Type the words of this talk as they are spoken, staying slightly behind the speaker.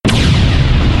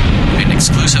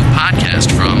exclusive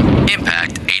podcast from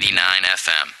Impact 89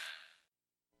 FM.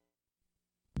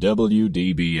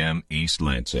 WDBM East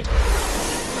Lansing.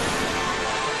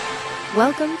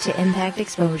 Welcome to Impact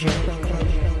Exposure.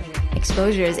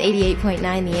 Exposure is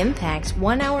 88.9 The Impact's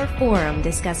one-hour forum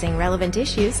discussing relevant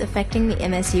issues affecting the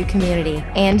MSU community.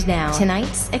 And now,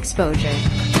 tonight's Exposure.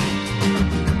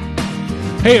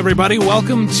 Hey everybody,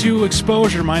 welcome to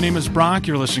Exposure. My name is Brock,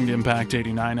 you're listening to Impact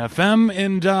 89 FM,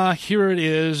 and here it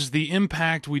is, the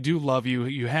Impact, we do love you.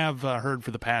 You have heard for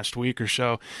the past week or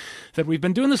so that we've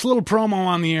been doing this little promo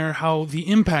on the air, how the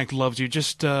Impact loves you,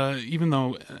 just even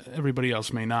though everybody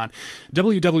else may not.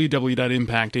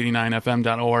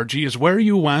 www.impact89fm.org is where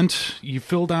you went, you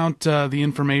filled out the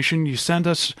information, you sent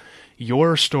us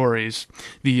your stories.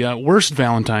 The worst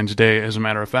Valentine's Day, as a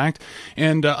matter of fact.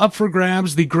 And up for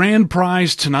grabs, the grand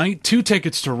prize tonight, 2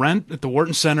 tickets to rent at the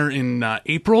Wharton Center in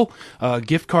April.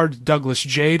 Gift card to Douglas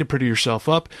J to pretty yourself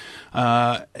up.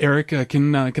 Eric,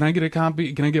 can I get a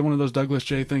copy? Can I get one of those Douglas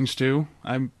J things too?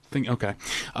 Okay.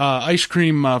 Ice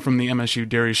cream from the MSU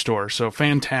Dairy Store. So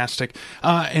fantastic.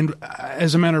 And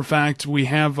as a matter of fact, we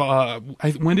have,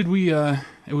 when did we,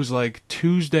 it was like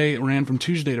Tuesday, it ran from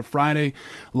Tuesday to Friday.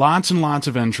 Lots and lots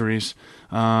of entries.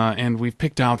 And we've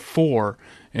picked out 4.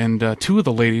 And 2 of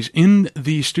the ladies in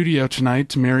the studio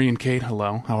tonight, Mary and Kate.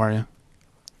 Hello. How are you?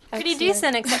 Pretty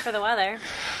decent, except for the weather.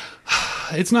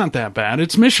 It's not that bad.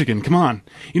 It's Michigan. Come on.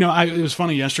 You know, it was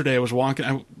funny. Yesterday I was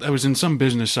walking. I was in some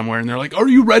business somewhere, and they're like, "Are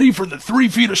you ready for the 3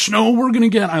 feet of snow we're going to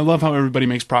get?" I love how everybody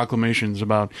makes proclamations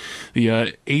about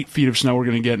the 8 feet of snow we're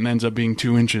going to get and ends up being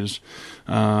 2 inches.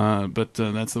 But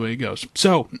that's the way it goes.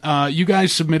 So you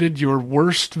guys submitted your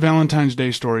worst Valentine's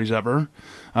Day stories ever.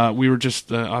 We were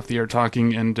just off the air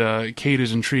talking, and Kate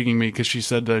is intriguing me because she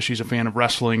said she's a fan of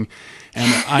wrestling,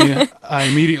 and I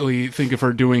immediately think of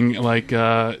her doing like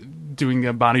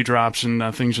doing body drops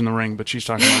and things in the ring, but she's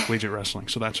talking about collegiate wrestling,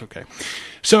 so that's okay.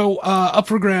 So up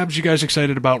for grabs. You guys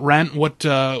excited about Rent? What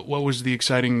was the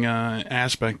exciting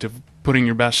aspect of putting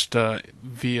your best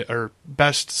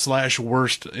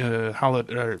best/worst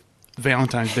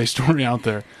Valentine's Day story out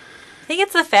there? I think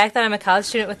it's the fact that I'm a college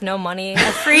student with no money. A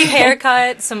free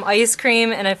haircut, some ice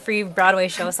cream, and a free Broadway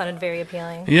show sounded very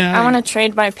appealing. Yeah, I want to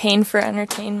trade my pain for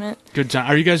entertainment. Good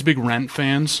time. Are you guys big Rent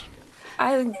fans?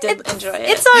 I did enjoy it.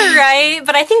 It's all right,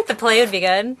 but I think the play would be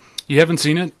good. You haven't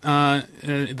seen it?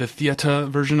 The theater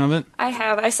version of it? I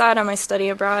have. I saw it on my study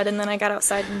abroad, and then I got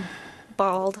outside and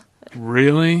bawled.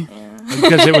 Really? Yeah.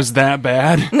 Because it was that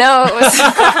bad? No, it was.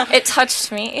 It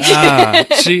touched me.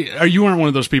 See, you aren't one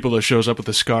of those people that shows up with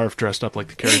a scarf dressed up like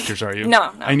the characters, are you?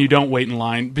 No. And you don't wait in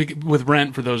line. With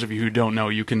Rent, for those of you who don't know,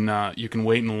 you can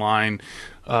wait in line.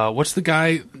 What's the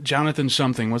guy, Jonathan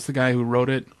something? What's the guy who wrote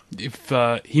it? If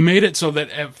he made it so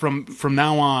that from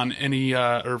now on,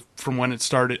 or from when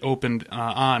it opened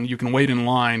on, you can wait in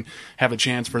line, have a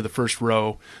chance for the first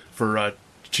row for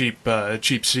cheap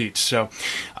seats. So,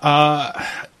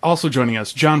 also joining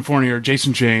us, John Fournier,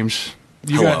 Jason James.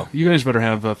 Hello. You guys better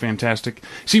have a fantastic...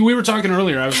 See, we were talking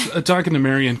earlier. I was talking to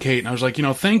Mary and Kate, and I was like,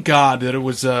 thank God that it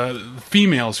was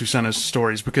females who sent us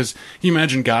stories, because can you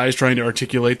imagine guys trying to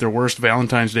articulate their worst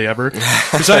Valentine's Day ever?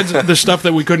 Besides the stuff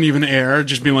that we couldn't even air,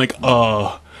 just being like,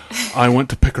 I went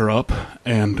to pick her up,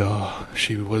 and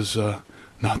she was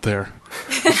not there.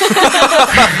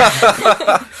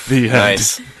 The end.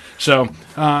 Nice. So,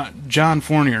 John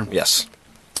Fournier. Yes.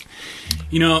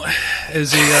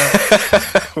 As a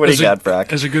What do you got,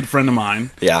 Brock? as a good friend of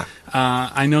mine, Yeah.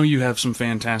 I know you have some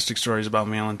fantastic stories about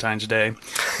Valentine's Day,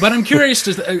 but I'm curious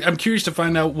to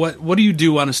find out what do you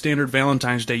do on a standard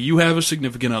Valentine's Day? You have a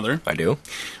significant other. I do.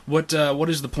 What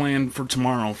is the plan for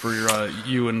tomorrow for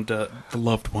you and the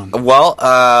loved one? Well,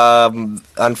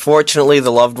 unfortunately,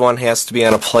 the loved one has to be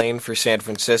on a plane for San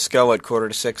Francisco at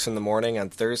 5:45 in the morning on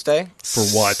Thursday. For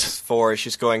what?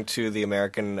 She's going to the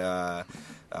American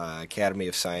Academy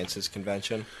of Sciences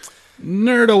convention.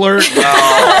 Nerd alert!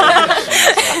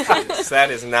 Oh, Jesus. That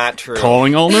is not true.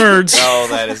 Calling all nerds. No,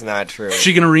 that is not true. Is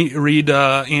she going to read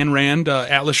Ayn Rand,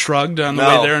 Atlas Shrugged, on the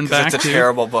way there and back? It's a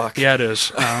terrible book. Yeah, it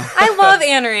is. I love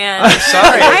Ayn Rand.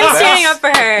 Sorry. I'm standing up for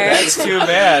her. That's too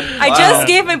bad. I just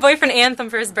gave my boyfriend Anthem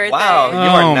for his birthday. Wow, you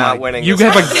are not winning. You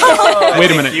this have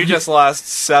wait a minute. You just lost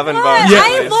 7 votes. Yeah.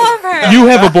 I love her. You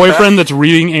have a boyfriend that's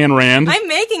reading Ayn Rand? I'm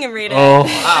making him read it. Oh,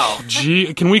 Wow.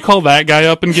 gee, can we call that guy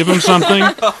up and give him something?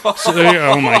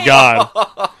 Oh my God!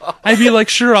 I'd be like,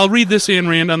 sure, I'll read this Ayn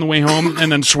Rand on the way home,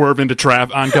 and then swerve into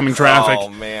oncoming traffic. Oh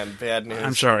man, bad news.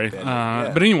 I'm sorry,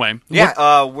 Yeah. but anyway,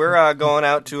 Yeah, we're going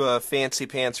out to a Fancy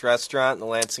Pants restaurant in the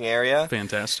Lansing area.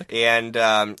 fantastic. And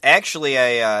actually,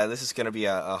 this is going to be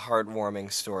a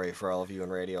heartwarming story for all of you in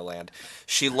Radio Land.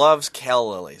 She loves calla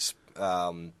lilies.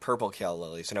 purple calla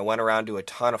lilies, and I went around to a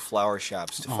ton of flower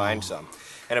shops to find some.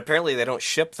 And apparently they don't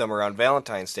ship them around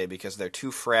Valentine's Day because they're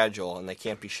too fragile and they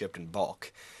can't be shipped in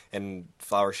bulk. And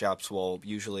flower shops will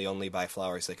usually only buy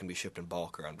flowers that can be shipped in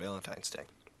bulk around Valentine's Day.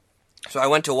 So I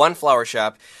went to one flower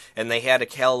shop, and they had a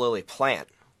calla lily plant.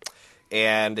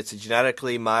 And it's a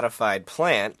genetically modified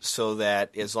plant so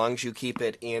that as long as you keep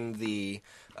it in the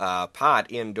pot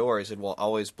indoors, it will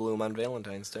always bloom on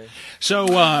Valentine's Day. So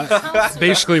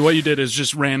basically what you did is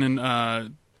just ran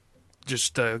and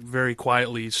very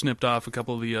quietly snipped off a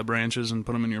couple of the branches and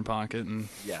put them in your pocket, and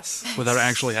Yes. without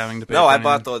actually having to pay No, for I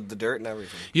anything. bought the dirt and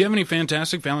everything. You have any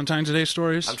fantastic Valentine's Day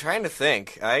stories? I'm trying to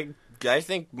think. I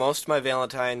think most of my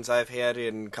Valentines I've had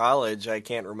in college I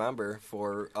can't remember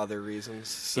for other reasons.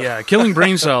 So. Yeah, killing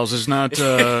brain cells is not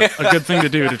a good thing to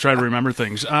do to try to remember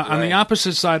things. On the Right.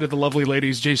 opposite side of the lovely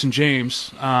ladies, Jason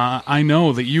James, I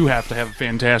know that you have to have a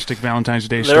fantastic Valentine's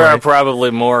Day story. There are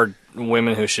probably more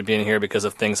women who should be in here because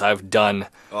of things I've done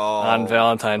on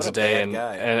Valentine's what a Day bad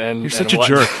guy. and You're such and a what-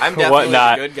 jerk. I'm definitely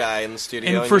whatnot. the good guy in the studio.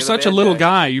 and and for you're the such a bad little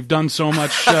guy, you've done so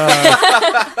much,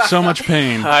 so much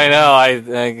pain. I know. I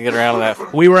get around with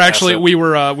that. We were actually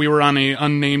Gossip. we were on a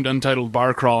unnamed, untitled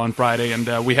bar crawl on Friday,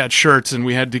 and we had shirts, and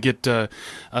we had to get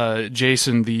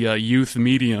Jason the youth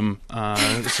medium,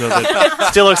 so that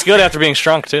Still looks good after being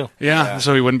shrunk too.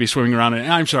 so he wouldn't be swimming around it.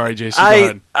 I'm sorry, Jason. Go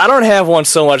ahead. I don't have one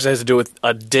so much that has to do with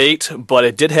a date, but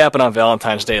it did happen on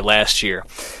Valentine's Day last year.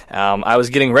 I was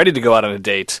getting ready to go out on a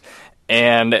date,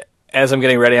 and as I'm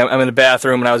getting ready, I'm in the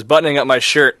bathroom, and I was buttoning up my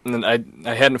shirt, and I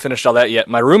hadn't finished all that yet.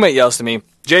 My roommate yells to me,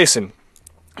 "Jason,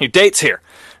 your date's here."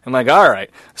 I'm like, all right.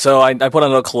 So I put on a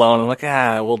little cologne. I'm like,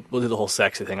 we'll do the whole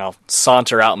sexy thing. I'll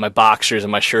saunter out in my boxers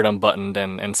and my shirt unbuttoned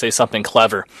and say something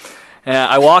clever. And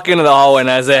I walk into the hallway, and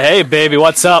I say, "Hey, baby,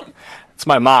 what's up?" It's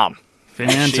my mom. She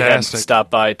had Fantastic. stopped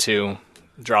by to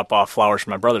drop off flowers for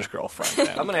my brother's girlfriend.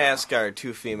 I'm going to ask our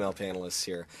two female panelists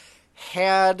here.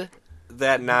 Had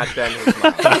that not been his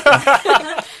mom,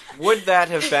 would that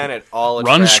have been at all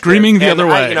attractive? Run screaming the other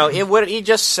way. It would. He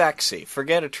just sexy.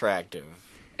 Forget attractive.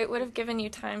 It would have given you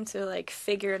time to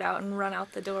figure it out and run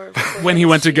out the door. When he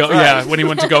went to go, when he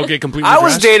went to go get completely I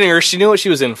was dressed. dating her. She knew what she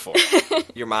was in for.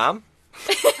 Your mom?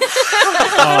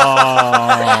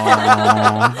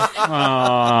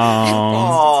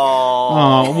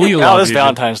 Oh, we Oh, love this you.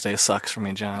 Valentine's Day sucks for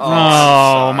me,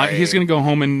 John. He's gonna go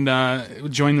home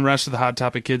and join the rest of the Hot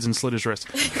Topic kids and slit his wrist.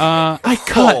 I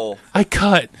cut. Oh.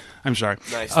 I'm sorry.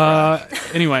 Nice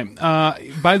Anyway,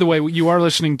 by the way, you are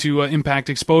listening to Impact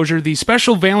Exposure, the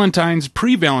special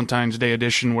pre-Valentine's Day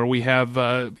edition, where we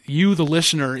have you, the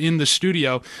listener, in the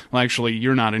studio. Well, actually,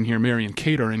 you're not in here. Mary and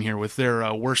Kate are in here with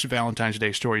their worst Valentine's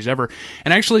Day stories ever.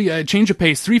 And actually, change of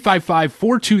pace,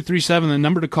 355-4237, the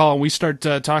number to call. We start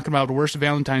talking about worst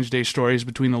Valentine's Day stories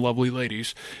between the lovely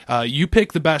ladies. You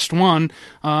pick the best one,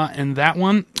 and that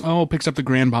one, picks up the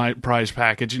grand prize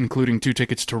package, including 2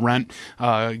 tickets to Rent,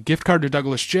 gift card to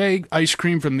Douglas J, ice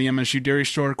cream from the MSU Dairy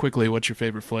Store. Quickly, what's your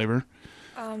favorite flavor?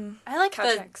 I like the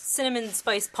Cowtracks. cinnamon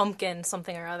spice pumpkin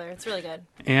something or other. It's really good.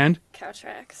 And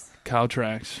Cowtracks.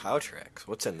 Cowtracks. Cowtracks.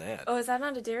 What's in that? Oh, is that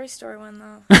not a dairy store one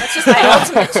though? That's just my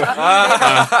ultimate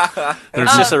chocolate.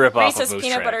 It's just a ripoff Reese's of Moose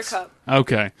peanut butter Tracks. cup.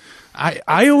 Okay.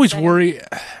 I always worry,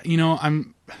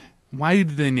 why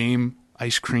did they name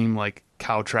ice cream like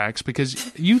Cowtracks?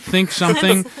 Because you think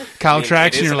something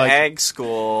Cowtracks It and is you're an like, ag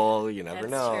school. You never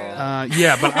That's know. true.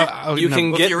 yeah, but You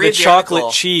can Well, if get you the read the chocolate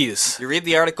article- cheese. You read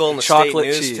the article in the state Chocolate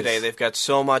news cheese. today. They've got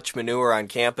so much manure on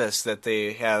campus that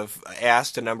they have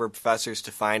asked a number of professors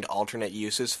to find alternate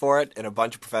uses for it, and a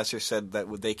bunch of professors said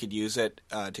that they could use it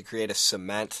to create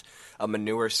a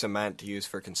manure cement to use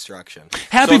for construction.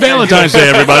 Happy So if they're Valentine's Day,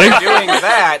 everybody. doing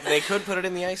that, they could put it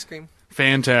in the ice cream.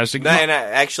 Fantastic. And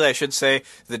actually, I should say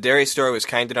the dairy store was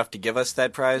kind enough to give us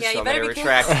that prize, Yeah, so you I'm going to better be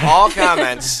retract all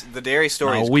comments. The dairy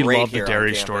store is we great love the here on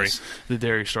dairy campus. story. The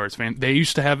dairy store, it's They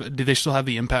used to have. Did they still have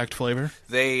the Impact flavor?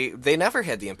 They never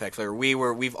had the impact flavor.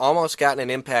 We've almost gotten an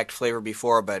impact flavor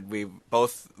before, but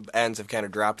both ends have kind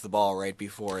of dropped the ball right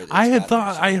before it.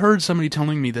 I heard somebody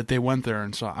telling me that they went there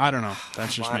and saw. I don't know.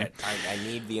 That's just me. I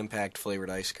need the impact flavored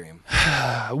ice cream.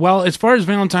 Well, as far as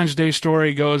Valentine's Day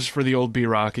story goes for the old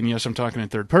B-Rock, and yes, I'm talking in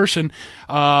third person,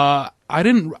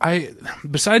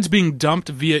 besides being dumped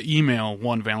via email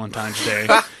one Valentine's Day,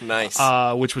 Nice.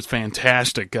 which was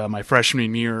fantastic, my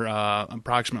freshman year,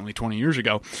 approximately 20 years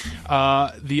ago.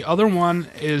 The other one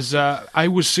is I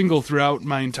was single throughout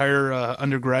my entire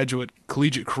undergraduate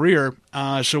collegiate career,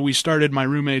 so my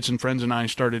roommates and friends and I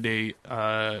started a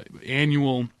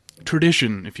annual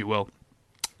tradition, if you will.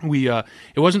 it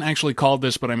wasn't actually called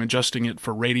this, but I'm adjusting it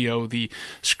for radio, the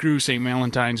Screw St.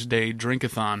 Valentine's Day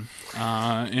Drinkathon,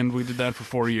 and we did that for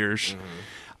 4 years.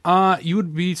 You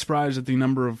would be surprised at the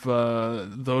number of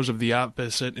those of the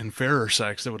opposite and fairer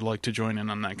sex that would like to join in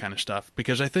on that kind of stuff,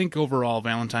 because I think overall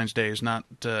Valentine's Day is not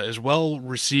as well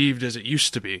received as it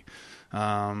used to be.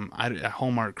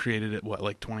 Hallmark created it,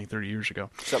 like 20, 30 years ago?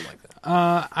 Something like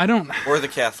that. I don't... Or the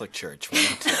Catholic Church. One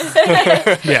of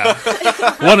the two. Yeah.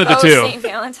 One of the two. St.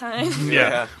 Valentine.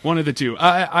 Yeah, one of the two.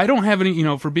 I don't have any,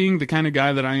 for being the kind of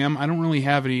guy that I am, I don't really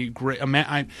have any great...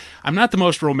 I'm not the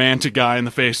most romantic guy on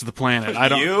the face of the planet. I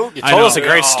don't. You? You told us a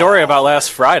great story about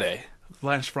last Friday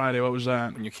Last Friday, what was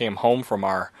that? when you came home from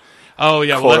our... Oh,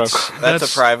 yeah, well,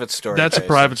 That's a private story. That's a Jason.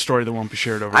 private story that won't be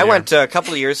shared over I here. went a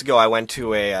couple of years ago. I went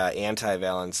to a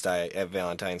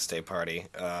anti-Valentine's Day party.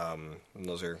 And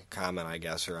those are common, I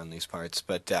guess, around these parts.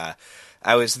 But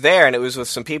I was there, and it was with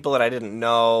some people that I didn't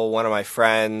know. One of my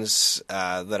friends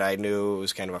that I knew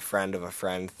was kind of a friend of a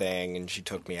friend thing, and she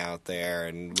took me out there,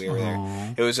 and we were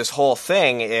there. It was this whole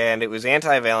thing, and it was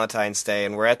anti-Valentine's Day,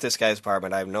 and we're at this guy's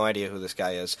apartment. I have no idea who this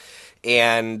guy is.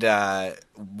 And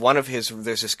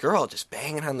there's this girl just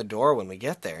banging on the door when we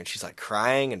get there, and she's like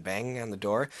crying and banging on the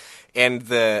door, and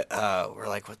we're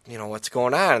like, what's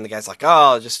going on? And the guy's like,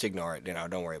 oh, just ignore it,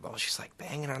 don't worry about it. She's like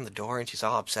banging on the door, and she's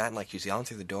all upset, and like she's yelling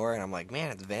through the door, and I'm like, man,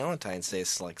 it's Valentine's Day,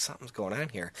 so like something's going on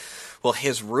here. Well,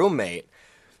 his roommate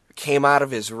came out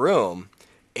of his room,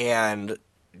 and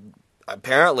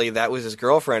apparently that was his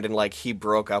girlfriend, and like he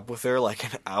broke up with her like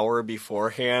an hour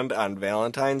beforehand on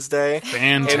Valentine's Day.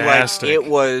 Fantastic. And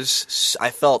like I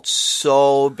felt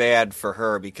so bad for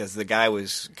her because the guy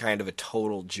was kind of a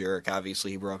total jerk.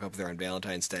 Obviously he broke up with her on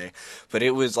Valentine's Day, but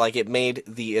it was like it made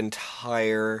the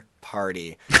entire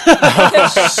party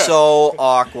so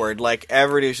awkward. Like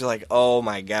everybody was just like, oh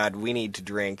my god, we need to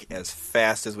drink as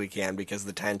fast as we can because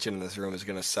the tension in this room is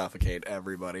going to suffocate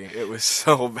everybody. It was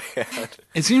so bad.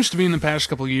 It seems to be in the past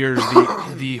couple of years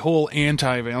the whole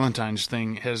anti-Valentine's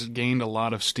thing has gained a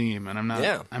lot of steam, and I'm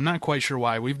not quite sure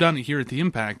why. We've done it here at the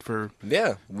Impact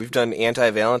we've done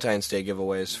anti-Valentine's Day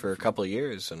giveaways for a couple of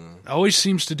years, and always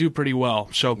seems to do pretty well.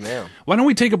 So why don't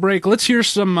we take a break? Let's hear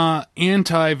some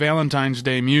anti-Valentine's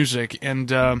Day music. And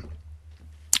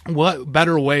what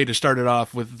better way to start it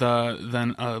off with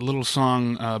than a little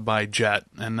song by Jet?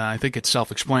 And I think it's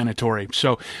self-explanatory.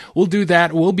 So we'll do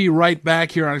that. We'll be right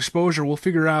back here on Exposure. We'll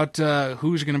figure out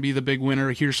who's going to be the big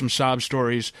winner, hear some sob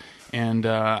stories, and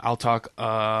I'll talk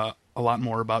a lot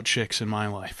more about chicks in my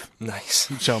life. Nice.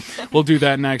 So we'll do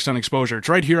that next on Exposure. It's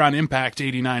right here on Impact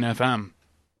 89 FM.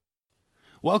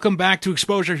 Welcome back to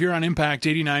Exposure here on Impact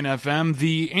 89 FM,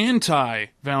 the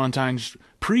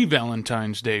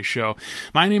pre-Valentine's Day show.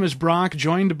 My name is Brock,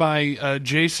 joined by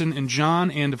Jason and John,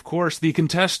 and of course the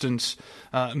contestants,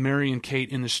 Mary and Kate,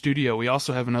 in the studio. We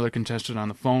also have another contestant on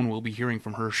the phone. We'll be hearing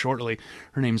from her shortly.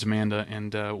 Her name's Amanda,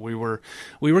 and we were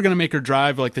going to make her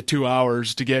drive like the 2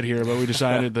 hours to get here, but we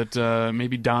decided that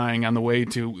maybe dying on the way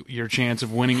to your chance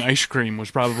of winning ice cream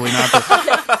was probably not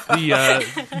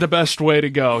the best way to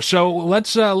go. So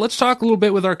let's talk a little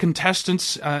bit with our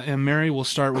contestants. And Mary, we'll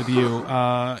start with you.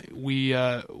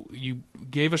 You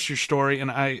gave us your story,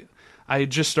 and I had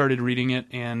just started reading it,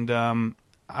 and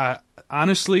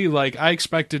honestly, like I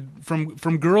expected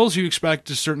from girls, you expect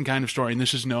a certain kind of story, and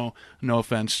this is no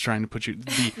offense trying to put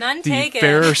the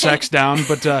fairer sex down,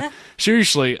 but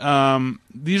seriously,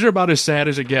 these are about as sad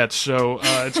as it gets, so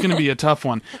it's going to be a tough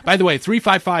one. By the way,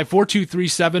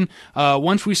 355-4237.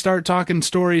 Once we start talking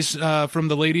stories from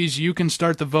the ladies, you can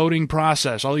start the voting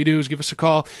process. All you do is give us a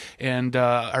call, and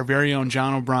our very own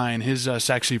John O'Brien, his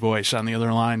sexy voice on the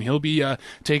other line, he'll be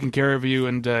taking care of you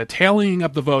and tallying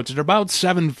up the votes. At about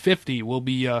 750, we'll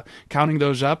be counting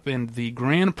those up, and the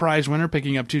grand prize winner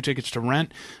picking up 2 tickets to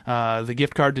Rent, the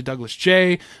gift card to Douglas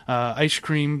J, ice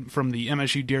cream from the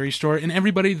MSU Dairy Store, and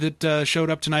everybody that showed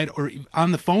up tonight, or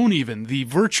on the phone even, the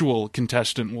virtual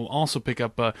contestant will also pick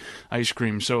up ice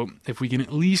cream. So if we can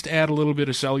at least add a little bit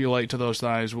of cellulite to those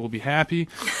thighs, we'll be happy.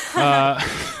 Oh,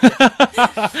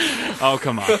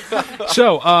 come on.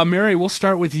 So, Mary, we'll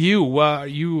start with you. Are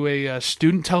you a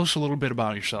student? Tell us a little bit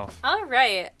about yourself. All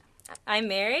right. I'm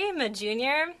Mary. I'm a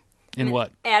junior. In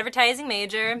what? Advertising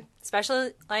major,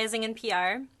 specializing in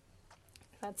PR.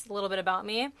 That's a little bit about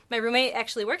me. My roommate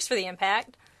actually works for the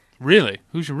Impact. Really?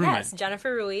 Who's your roommate? Yes,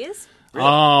 Jennifer Ruiz.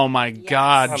 Oh my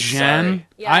God, I'm Jen! sorry.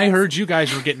 Yes. I heard you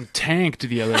guys were getting tanked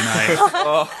the other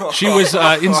night. She was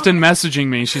instant messaging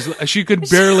me. She could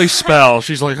barely spell.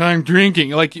 She's like, "I'm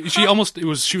drinking." Like she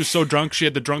was so drunk she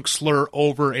had the drunk slur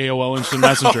over AOL Instant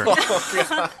Messenger.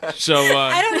 So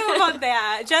I don't know about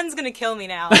that. Jen's gonna kill me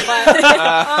now.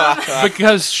 But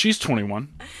because she's 21.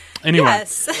 Anyway,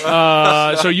 yes.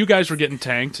 so you guys were getting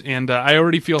tanked, and I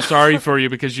already feel sorry for you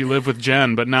because you live with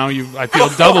Jen, but now I feel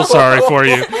double sorry for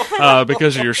you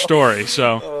because of your story.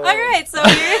 So All right. So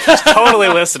you're. Totally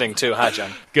listening too. Hi, Jen.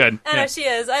 good. I know she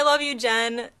is. I love you,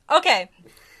 Jen. Okay.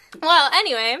 Well,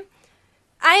 anyway,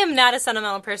 I am not a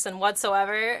sentimental person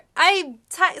whatsoever.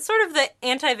 Sort of the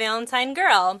anti-Valentine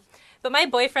girl. But my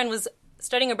boyfriend was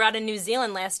studying abroad in New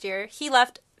Zealand last year. He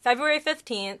left February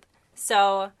 15th,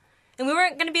 and we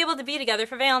weren't going to be able to be together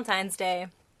for Valentine's Day.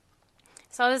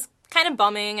 So I was kind of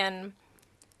bumming,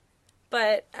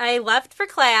 but I left for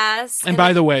class. And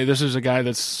by the way, this is a guy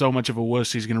that's so much of a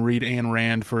wuss, he's going to read Ayn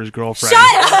Rand for his girlfriend.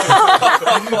 Shut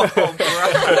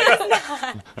up!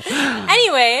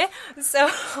 Anyway, so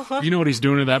You know what he's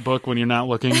doing to that book when you're not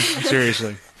looking?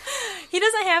 Seriously. he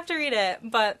doesn't have to read it,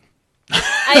 but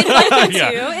I'd like him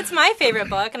Yeah. to. It's my favorite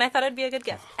book, and I thought it'd be a good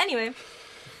gift. Anyway,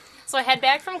 so I head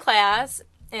back from class,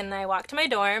 and I walk to my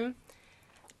dorm,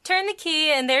 turn the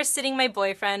key, and there's sitting my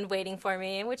boyfriend waiting for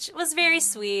me, which was very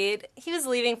sweet. He was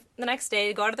leaving the next day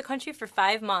to go out of the country for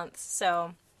 5 months,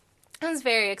 so I was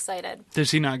very excited.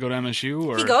 Does he not go to MSU?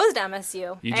 Or He goes to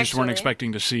MSU. You just weren't actually.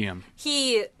 expecting to see him.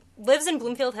 He lives in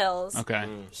Bloomfield Hills. Okay.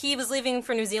 He was leaving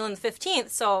for New Zealand the 15th,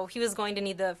 so he was going to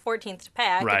need the 14th to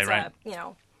pack. Right, it's right.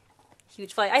 a,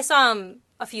 huge flight. I saw him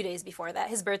a few days before that.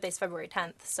 His birthday's February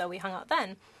 10th, so we hung out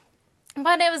then.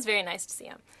 But it was very nice to see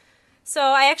him. So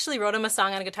I actually wrote him a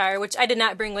song on a guitar, which I did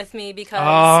not bring with me because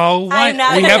Oh, I'm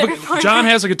not we a have good performer. John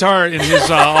has a guitar in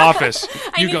his office.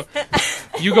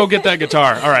 You go get that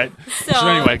guitar. All right. So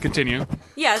anyway, continue.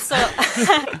 Yeah, so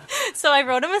so I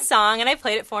wrote him a song and I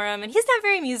played it for him, and he's not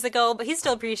very musical, but he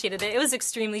still appreciated it. It was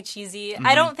extremely cheesy.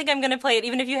 I don't think I'm going to play it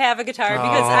even if you have a guitar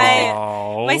because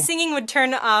my singing would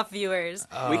turn off viewers.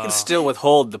 We can still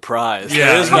withhold the prize.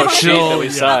 Yeah, There is no no, sheet chill, that we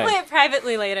yeah. I'll sign. play it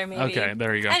privately later, maybe. Okay,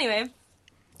 there you go. Anyway,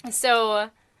 so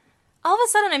all of a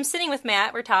sudden I'm sitting with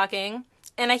Matt, we're talking,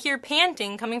 and I hear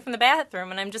panting coming from the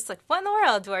bathroom, and I'm just like, what in the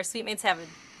world? Do our suite mates have a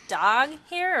dog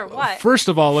here or what? First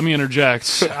of all, let me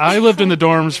interject. I lived in the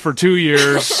dorms for 2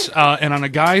 years, and on a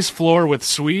guy's floor with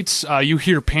suites, you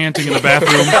hear panting in the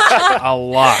bathroom a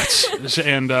lot,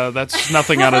 and that's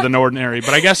nothing out of the ordinary.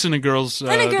 But I guess in a girls,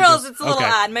 it's a little okay.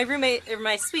 odd. My roommate or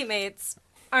my suite mates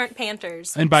aren't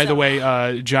panters. And by the so-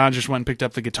 way, John just went and picked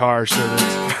up the guitar so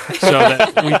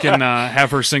that we can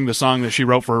have her sing the song that she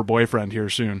wrote for her boyfriend here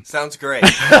soon. Sounds great.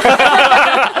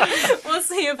 we'll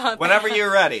see about Whenever that.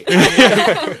 you're ready.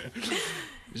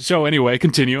 So anyway,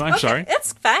 continue. I'm Okay, sorry.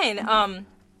 it's fine.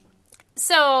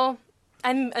 So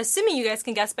I'm assuming you guys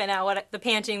can guess by now what the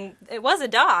panting. It was a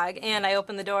dog, and I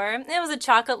opened the door. It was a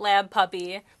chocolate lab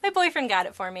puppy. My boyfriend got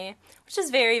it for me, which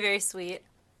is very, very sweet.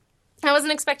 I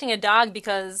wasn't expecting a dog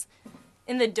because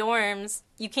in the dorms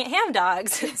you can't have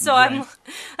dogs, so I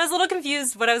was a little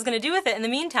confused what I was going to do with it in the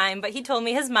meantime. But he told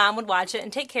me his mom would watch it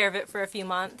and take care of it for a few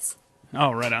months.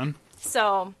 Oh, right on.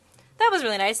 So that was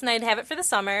really nice, and I'd have it for the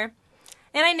summer.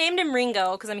 And I named him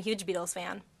Ringo because I'm a huge Beatles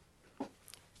fan.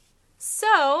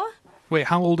 So Wait,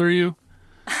 how old are you?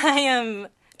 I am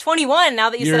 21 now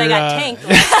that you said I You're, got tanked.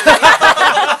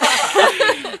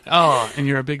 Oh, and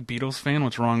you're a big Beatles fan?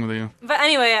 What's wrong with you? But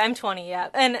anyway, I'm 20, yeah.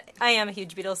 And I am a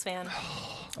huge Beatles fan.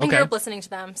 I grew up listening to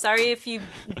them. Sorry if you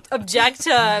object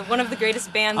to one of the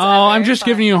greatest bands ever. Oh, I'm just but-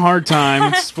 giving you a hard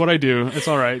time. It's what I do. It's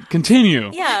all right.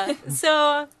 Continue. Yeah,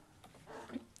 so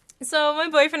my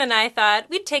boyfriend and I thought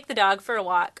we'd take the dog for a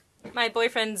walk. My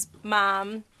boyfriend's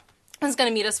mom was going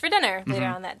to meet us for dinner later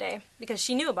on that day because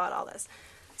she knew about all this.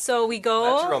 So we go.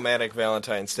 That's a romantic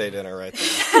Valentine's Day dinner right there.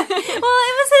 Well,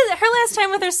 it was her last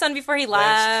time with her son before he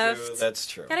left. That's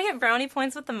true. Gotta get brownie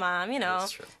points with the mom, you know.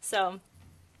 That's true. So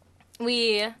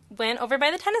we went over by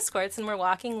the tennis courts and we're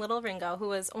walking little Ringo, who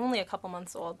was only a couple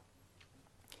months old.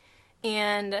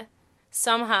 And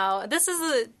somehow, this is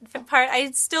the part, I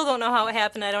still don't know how it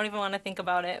happened. I don't even want to think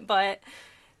about it. But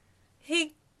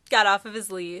he got off of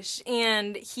his leash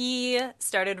and he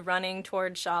started running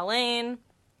toward Shaw Lane.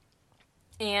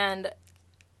 And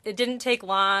it didn't take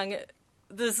long.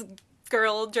 This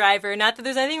girl driver, not that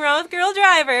there's anything wrong with girl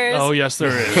drivers. Oh, yes,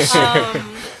 there is.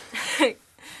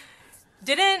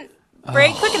 Didn't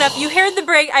brake quick enough. You heard the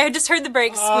brake. I just heard the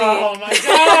brake squeak. Oh, my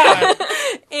God.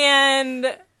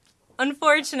 And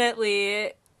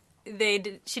unfortunately,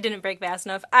 she didn't brake fast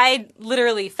enough. I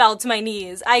literally fell to my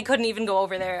knees. I couldn't even go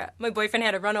over there. My boyfriend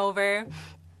had to run over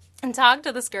and talk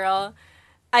to this girl.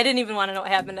 I didn't even want to know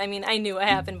what happened. I mean, I knew what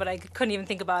happened, but I couldn't even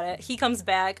think about it. He comes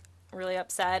back really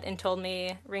upset and told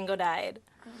me Ringo died.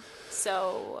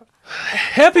 So...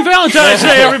 Happy Valentine's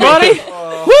Day, everybody! Woo!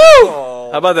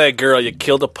 How about that girl? You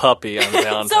killed a puppy on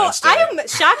Valentine's So Day. I am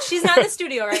shocked she's not in the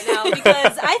studio right now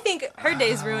because I think her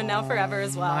day's ruined now forever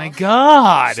as well. My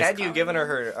God! Had you given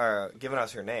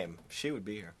us her name, she would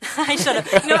be here. I should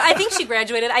have. No, I think she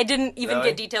graduated. I didn't even Really?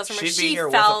 get details from her. She'd be She here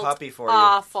with a felt puppy for you.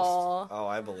 awful. Oh,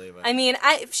 I believe it. I mean,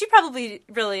 she probably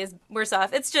really is worse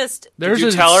off. It's just Did you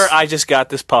tell her I just got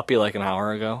this puppy like an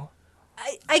hour ago?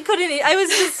 I couldn't. I was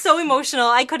just so emotional.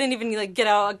 I couldn't even get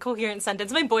out a coherent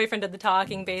sentence. My boyfriend did the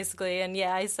talking basically, and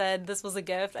yeah, I said this was a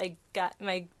gift. I got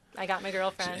my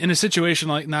girlfriend. In a situation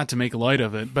like, not to make light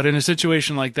of it, but in a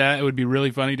situation like that, it would be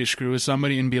really funny to screw with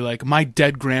somebody and be like, my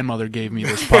dead grandmother gave me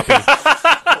this puppy.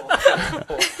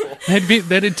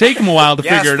 That'd take them a while to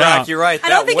figure it Brock, out. You're right. I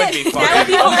don't That think would be funny. that would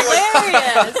be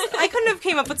hilarious. I couldn't have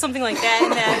came up with something like that in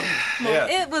that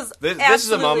moment. Yeah. It was This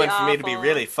is a moment for me to be awful.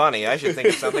 really funny. I should think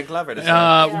of something clever to say.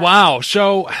 Wow.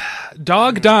 So,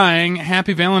 dog dying,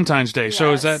 happy Valentine's Day.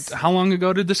 So is Yes. that, how long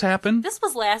ago did this happen? This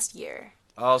was last year.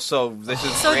 Also, this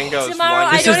is So Ringo's tomorrow,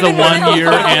 one. I This don't is the even know 1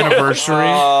 year how- anniversary.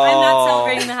 I'm Oh. not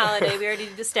celebrating the holiday. We already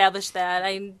established that.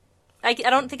 I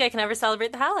don't think I can ever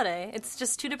celebrate the holiday. It's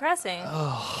just too depressing.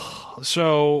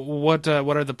 So what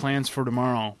are the plans for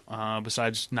tomorrow,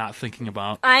 besides not thinking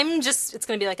about? It's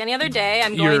going to be like any other day.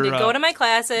 I'm going You're, to go to my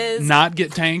classes. Not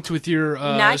get tanked with your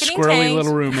Not getting squirrely tanked.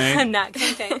 little I'm roommate. not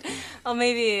getting tanked. I'll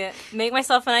maybe make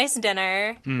myself a nice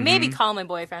dinner. Maybe call my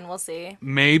boyfriend. We'll see.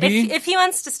 Maybe? If he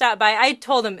wants to stop by, I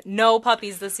told him no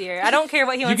puppies this year. I don't care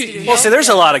what he wants to do. Well, see, there's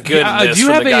a lot of good in this do you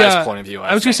from have the a, guy's point of view.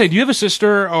 I was going to say, do you have a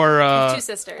sister or... Two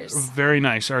sisters. Very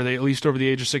nice. Are they at least over the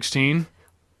age of 16?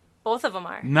 Both of them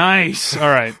are. Nice. All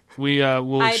right.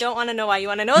 We'll I don't want to know why you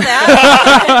want to know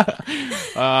that.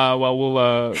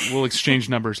 we'll exchange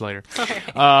numbers later.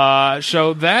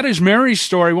 So that is Mary's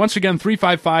story. Once again,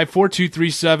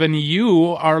 355-4237. You,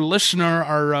 our listener,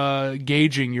 are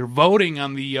gauging. You're voting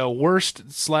on the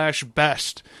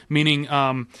worst/best, meaning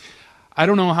I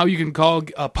don't know how you can call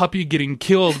a puppy getting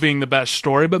killed being the best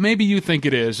story, but maybe you think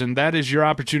it is, and that is your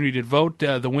opportunity to vote.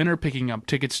 The winner picking up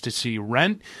tickets to see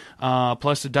Rent,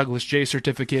 plus the Douglas J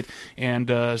certificate,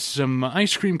 and some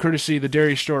ice cream courtesy of the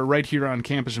Dairy Store right here on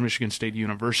campus of Michigan State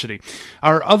University.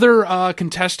 Our other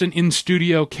contestant in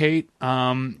studio, Kate,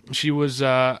 she was.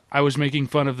 I was making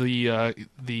fun of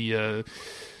the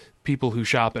people who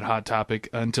shop at Hot Topic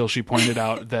until she pointed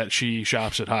out that she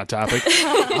shops at Hot Topic.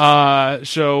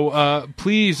 So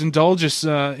please indulge us.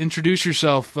 Introduce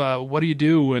yourself. What do you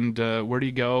do and where do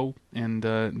you go? And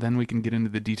then we can get into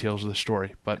the details of the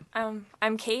story. But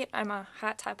I'm Kate. I'm a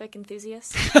Hot Topic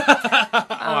enthusiast.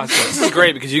 This is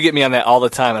great because you get me on that all the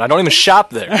time, and I don't even shop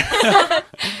there.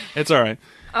 it's all right.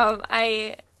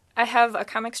 I have a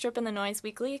comic strip in the Noise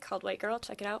Weekly called White Girl.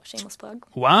 Check it out. Shameless plug.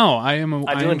 Wow, I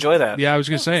do enjoy that. Yeah, I was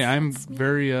going to say, I'm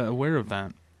very aware of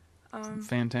that.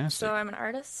 Fantastic. So I'm an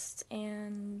artist,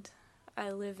 and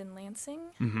I live in Lansing.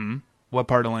 Mm-hmm. What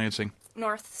part of Lansing?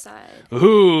 North side.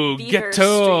 Ooh, Beaver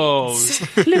ghetto.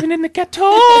 Street. Living in the ghetto.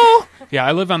 Yeah,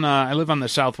 I live on the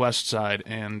southwest side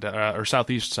and or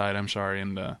southeast side. I'm sorry,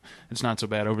 and it's not so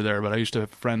bad over there. But I used to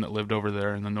have a friend that lived over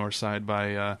there in the north side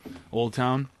by Old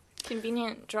Town.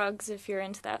 Convenient drugs if you're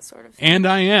into that sort of thing. And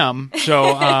I am. So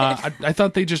I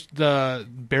thought they just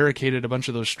barricaded a bunch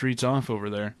of those streets off over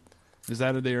there. Is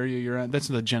that the area you're at? That's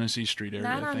the Genesee Street area,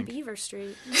 Not I on think. Beaver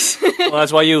Street. Well,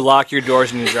 that's why you lock your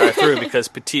doors when you drive through, because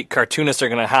petite cartoonists are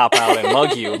going to hop out and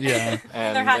mug you. Yeah.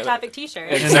 And They're Hot Topic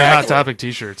t-shirts. And they're Hot Topic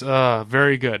t-shirts.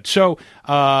 Very good. So,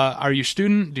 are you a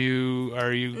student?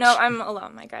 Are you... No, I'm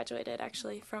alum. I graduated,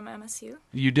 actually, from MSU.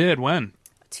 You did? When?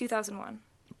 2001.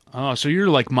 Oh, so you're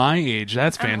like my age.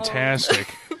 That's I'm old.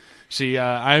 fantastic. See,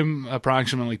 I'm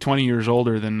approximately 20 years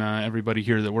older than everybody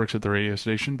here that works at the radio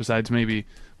station, besides maybe...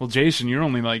 Well, Jason, you're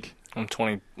only like... I'm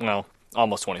 20, well,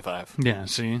 almost 25. Yeah,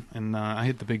 see? And I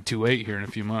hit the big 2.8 here in a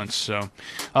few months, so...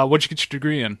 what'd you get your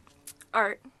degree in?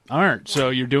 Art. Art. So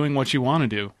you're doing what you want to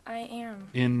do. I am.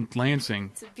 In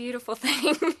Lansing. It's a beautiful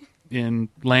thing. In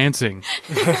Lansing.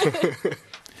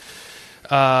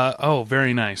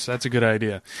 Very nice. That's a good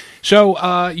idea.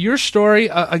 So, your story,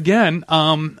 again,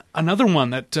 another one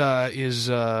that is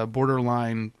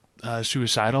borderline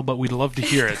suicidal, but we'd love to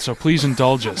hear it, so please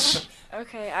indulge us.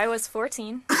 Okay, I was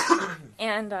 14,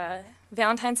 and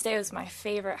Valentine's Day was my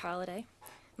favorite holiday.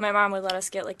 My mom would let us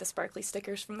get, like, the sparkly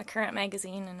stickers from the Current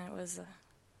magazine, and it was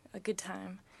a good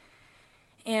time.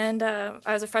 And I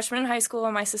was a freshman in high school,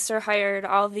 and my sister hired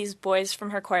all of these boys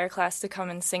from her choir class to come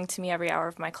and sing to me every hour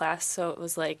of my class. So it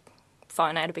was like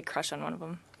fun. I had a big crush on one of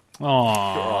them.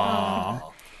 Aww.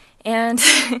 And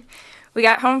we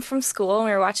got home from school, and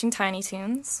we were watching Tiny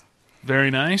Toons.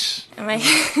 Very nice. And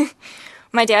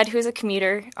my dad, who was a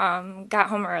commuter, got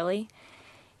home early,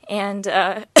 and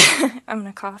I'm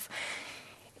gonna cough.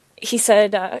 He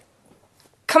said,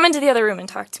 "Come into the other room and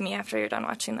talk to me after you're done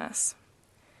watching this."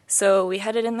 So we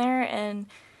headed in there, and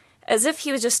as if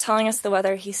he was just telling us the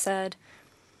weather, he said,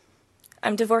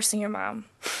 "I'm divorcing your mom."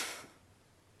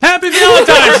 Happy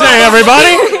Valentine's Day,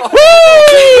 everybody!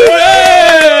 Woo!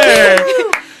 Hey!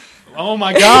 Oh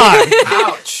my God!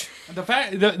 Ouch.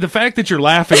 The fact that you're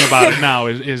laughing about it now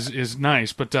is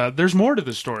nice, but there's more to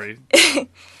the story.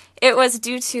 It was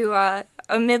due to a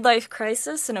midlife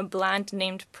crisis and a blonde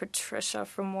named Patricia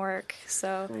from work.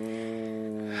 So,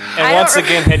 And once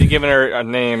again, had you given her a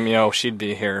name, she'd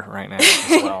be here right now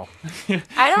as well.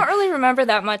 I don't really remember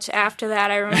that much after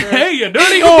that. I remember. Hey, you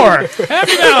dirty whore!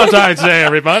 Happy Valentine's Day,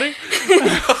 everybody!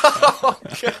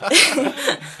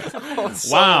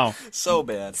 Wow. So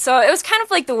bad. So it was kind of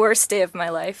like the worst day of my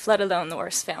life, let alone the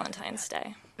worst Valentine's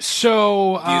Day.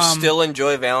 So, Do you still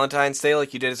enjoy Valentine's Day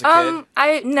like you did as a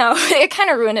kid? No, it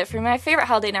kind of ruined it for me. My favorite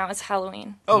holiday now is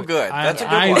Halloween. Oh, good. That's a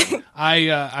good one.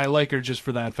 I like her just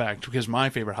for that fact, because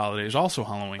my favorite holiday is also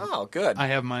Halloween. Oh, good. I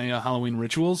have my Halloween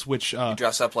rituals, which... You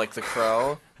dress up like the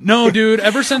Crow? No, dude.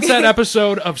 Ever since that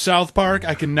episode of South Park,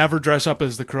 I can never dress up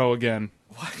as the Crow again.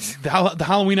 What? The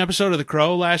Halloween episode of The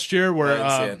Crow last year, where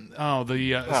I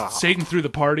Satan threw the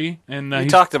party, and We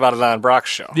talked about it on Brock's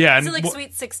show. yeah, Is and it like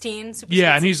Sweet 16? Super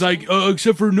yeah, Sweet and he's 16? like,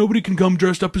 except for nobody can come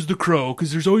dressed up as the Crow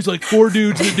because there's always like 4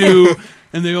 dudes that do,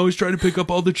 and they always try to pick up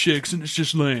all the chicks, and it's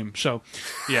just lame. So,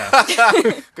 yeah,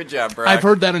 Good job, Brock. I've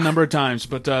heard that a number of times,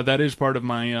 but that is part of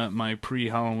my my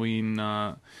pre-Halloween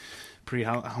oh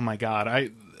my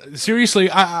God, seriously,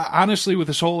 I honestly, with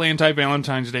this whole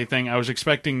anti-Valentine's Day thing, I was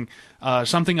expecting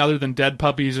something other than dead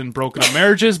puppies and broken up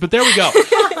marriages, but there we go.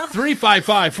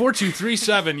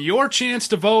 355-4237, your chance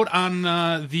to vote on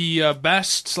the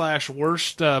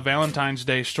best/worst Valentine's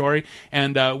Day story,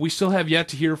 and we still have yet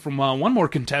to hear from one more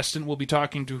contestant. We'll be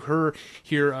talking to her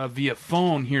here via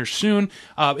phone here soon.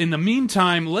 In the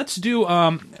meantime, let's do,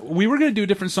 we were going to do a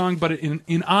different song, but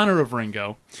in honor of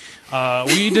Ringo,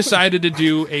 we decided to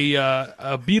do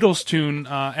a Beatles tune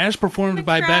as performed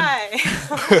by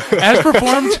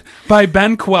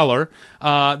Ben Queller.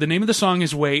 The name of the song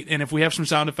is "Wait," and if we have some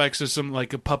sound effects of some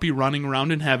like a puppy running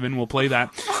around in heaven, we'll play that.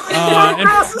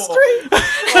 Across the street.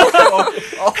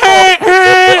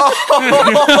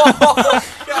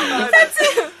 That's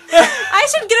it. I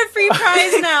should get a free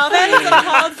prize now. That is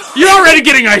uncalled for. You're already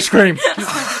getting ice cream.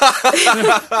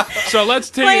 So let's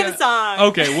take Play the song.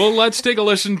 Okay, well, let's take a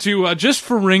listen to Just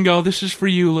for Ringo. This is for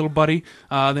you, little buddy.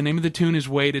 The name of the tune is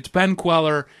 "Wait." It's Ben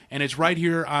Queller, and it's right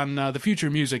here on the Future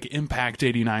Music Impact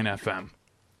 89 FM.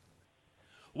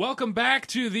 Welcome back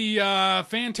to the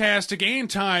fantastic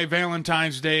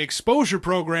anti-Valentine's Day exposure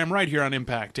program right here on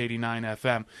Impact 89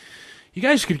 FM. You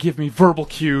guys could give me verbal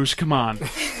cues. Come on.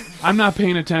 I'm not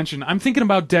paying attention. I'm thinking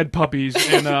about dead puppies.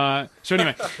 And so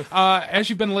anyway, as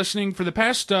you've been listening for the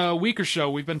past week or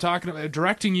so, we've been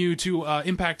directing you to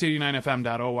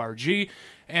impact89fm.org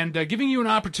and giving you an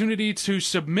opportunity to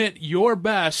submit your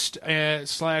best /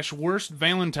 worst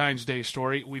Valentine's Day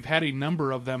story. We've had a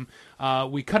number of them.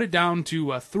 We cut it down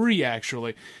to 3,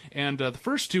 actually. And the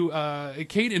first 2,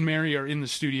 Kate and Mary are in the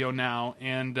studio now.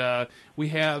 And we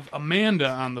have Amanda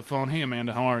on the phone. Hey,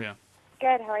 Amanda, how are you?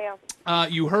 Good, how are you?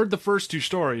 You heard the first 2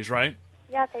 stories, right?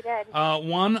 Yes, I did.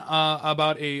 One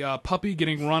about a puppy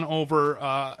getting run over,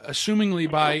 assumingly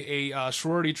by a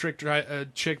sorority chick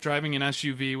driving an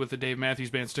SUV with the Dave Matthews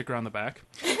Band sticker on the back.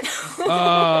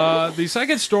 The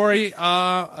second story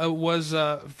was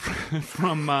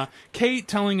from Kate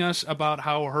telling us about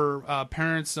how her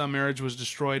parents' marriage was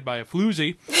destroyed by a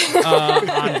floozy on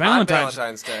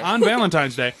Valentine's Day. On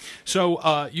Valentine's Day.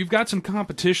 So you've got some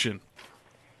competition.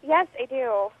 Yes, I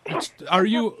do. Are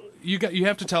you? You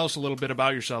have to tell us a little bit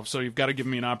about yourself, so you've got to give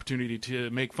me an opportunity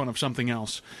to make fun of something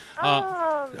else.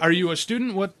 Are you a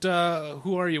student?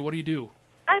 Who are you? What do you do?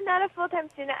 I'm not a full-time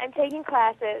student. I'm taking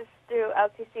classes through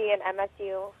LCC and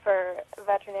MSU for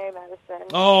veterinary medicine.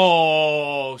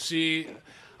 Oh, see,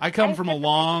 I come from a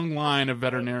long line of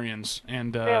veterinarians,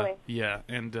 and really? Yeah,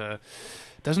 and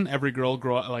doesn't every girl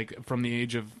grow up like from the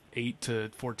age of 8 to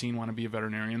 14 want to be a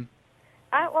veterinarian?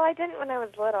 Well, I didn't when I was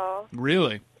little.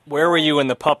 Really? Where were you when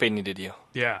the puppy needed you?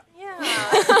 Yeah.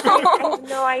 I have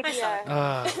no idea.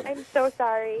 I'm so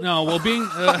sorry. No, well,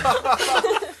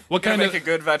 What Gonna kind of make a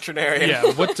good veterinarian.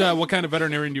 yeah? What kind of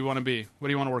veterinarian do you want to be? What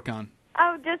do you want to work on?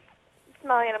 Oh, just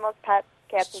small animals, pets,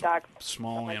 cats, and dogs.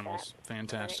 Small Stuff like animals. that.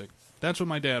 Fantastic. That's what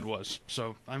my dad was.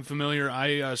 So I'm familiar.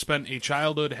 I spent a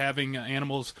childhood having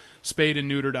animals spayed and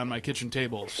neutered on my kitchen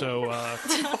table. So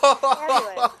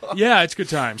Fabulous. yeah, it's good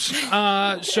times.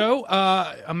 So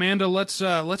Amanda, let's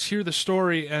hear the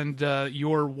story and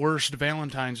your worst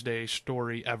Valentine's Day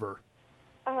story ever.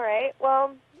 All right.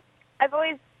 Well, I've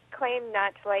always claimed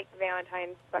not to like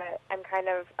Valentine's, but I'm kind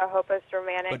of a hopeless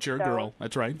romantic. But you're a so- girl.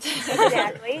 That's right.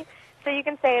 Exactly. So you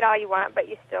can say it all you want, but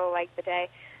you still like the day.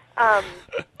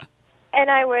 And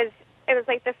it was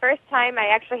like the first time I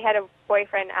actually had a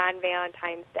boyfriend on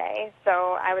Valentine's Day,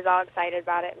 so I was all excited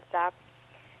about it and stuff.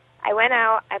 I went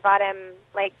out, I bought him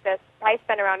like this, I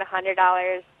spent around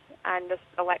 $100 on this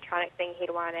electronic thing he'd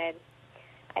wanted.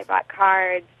 I bought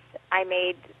cards, I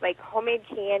made like homemade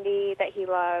candy that he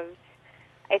loved.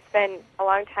 I spent a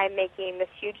long time making this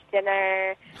huge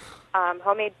dinner,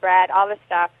 homemade bread, all this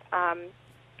stuff.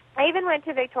 I even went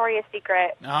to Victoria's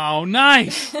Secret. Oh,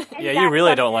 nice. Yeah, you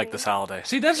really don't like this holiday.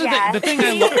 See, that's Yeah. the thing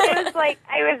I love. It was like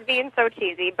I was being so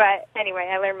cheesy, but anyway,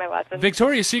 I learned my lesson.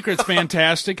 Victoria's Secret's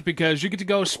fantastic because you get to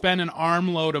go spend an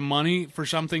armload of money for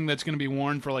something that's going to be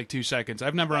worn for like 2 seconds.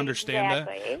 I've never understood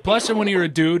Exactly. that. Plus, when you're a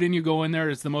dude and you go in there,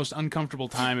 it's the most uncomfortable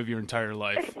time of your entire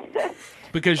life.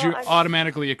 Because you're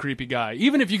automatically a creepy guy.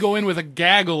 Even if you go in with a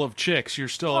gaggle of chicks, you're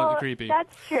still Well, creepy.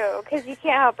 That's true, because you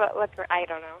can't help but look. I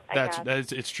don't know. I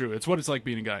guess. It's true. It's what it's like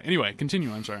being a guy. Anyway,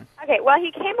 continue. I'm sorry. Okay, well,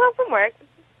 he came home from work,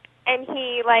 and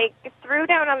he, like, threw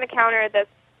down on the counter this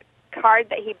card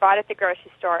that he bought at the grocery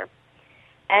store,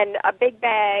 and a big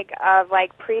bag of,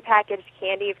 like, prepackaged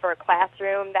candy for a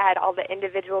classroom that had all the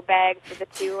individual bags with the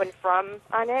to and from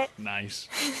on it. Nice.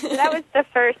 So that was the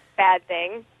first bad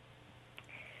thing.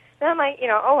 Then I'm like,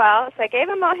 oh, well. So I gave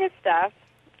him all his stuff,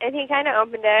 and he kind of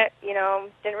opened it,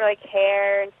 didn't really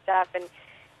care and stuff, and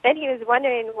then he was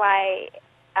wondering why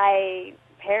I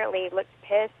apparently looked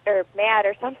pissed or mad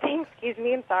or something. Excuse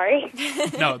me, I'm sorry.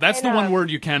 No, that's the one word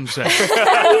you can say.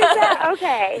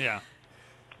 Okay. Yeah.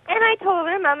 And I told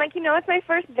him, I'm like, it's my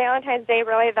first Valentine's Day,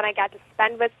 really, that I got to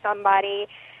spend with somebody.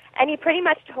 And he pretty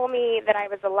much told me that I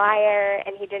was a liar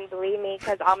and he didn't believe me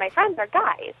because all my friends are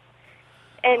guys.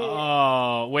 And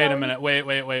Oh, wait a minute.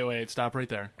 Wait. Stop right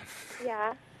there.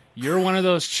 yeah. You're one of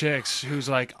those chicks who's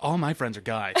like, all my friends are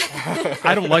guys.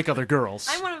 I don't like other girls.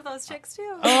 I'm one of those chicks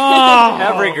too. Oh!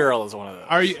 Every girl is one of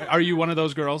those. Are you one of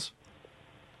those girls?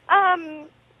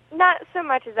 Not so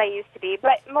much as I used to be,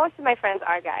 but most of my friends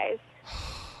are guys.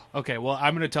 Okay, well,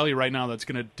 I'm going to tell you right now that's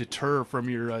going to deter from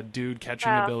your dude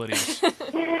catching Wow. abilities.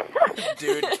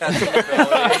 Dude, catching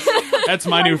abilities. That's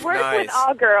my new... I work Nice. with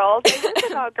all girls. I work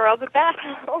with all girls at that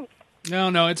home.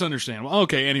 No, it's understandable.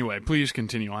 Okay, anyway, please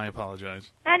continue. I apologize.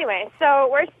 Anyway, so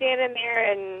we're standing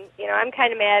there, and I'm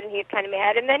kind of mad, and he's kind of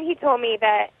mad. And then he told me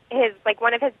that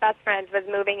one of his best friends was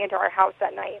moving into our house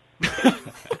that night.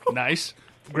 Nice.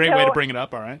 Great way to bring it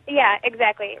up, all right? Yeah,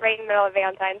 exactly, right in the middle of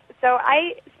Valentine's. So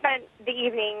I spent the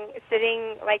evening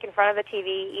sitting in front of the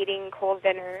TV, eating cold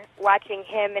dinner, watching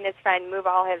him and his friend move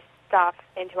all his stuff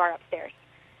into our upstairs.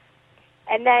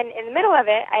 And then in the middle of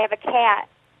it, I have a cat,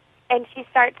 and she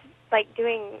starts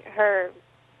doing her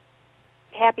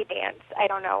happy dance. I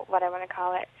don't know what I want to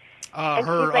call it. And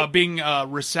Her she's being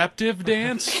receptive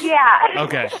dance? Yeah.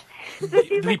 Okay. So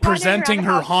she's The presenting wandering around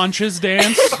her the house. haunches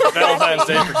dance? Valentine's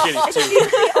Day for kitties, too.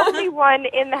 She's the only one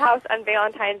in the house on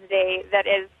Valentine's Day that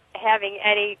is having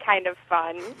any kind of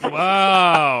fun.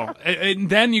 Wow. And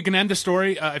then you can end the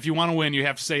story. If you want to win, you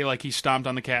have to say, he stomped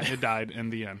on the cat and it died in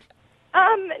the end.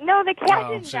 No, the cat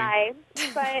Oh, didn't see. die,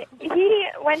 but he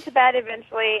went to bed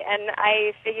eventually, and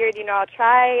I figured, I'll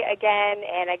try again,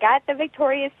 and I got the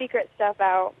Victoria's Secret stuff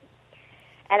out,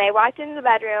 and I walked into the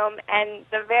bedroom, and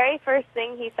the very first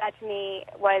thing he said to me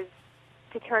was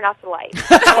to turn off the light.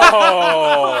 So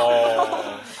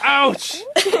Oh. Ouch!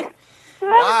 that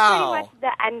Wow. was pretty much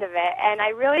the end of it, and I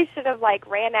really should have,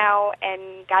 ran out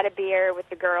and got a beer with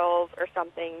the girls or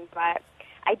something, but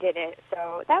I didn't,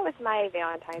 so that was my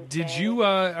Valentine's Day. Did you,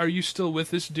 are you still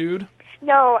with this dude?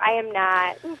 No, I am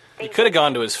not. You could have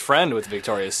gone to his friend with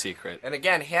Victoria's Secret. And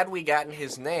again, had we gotten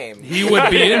his name, He would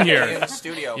be in here. in the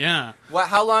studio. Yeah.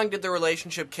 How long did the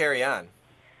relationship carry on?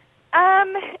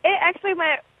 It actually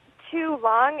went too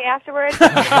long afterwards.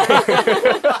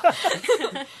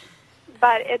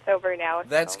 But it's over now.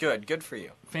 That's so. good. Good for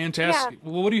you. Fantastic.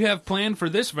 Well, what do you have planned for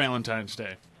this Valentine's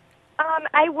Day?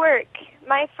 I work.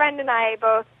 My friend and I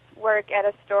both work at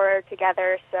a store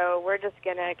together, so we're just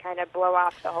going to kind of blow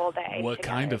off the whole day. What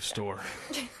together, kind of so. store?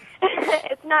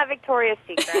 It's not Victoria's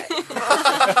Secret.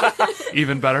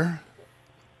 Even better?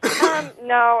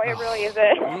 No, it really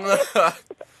isn't.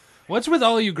 What's with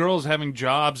all you girls having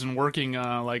jobs and working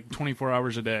like 24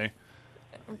 hours a day?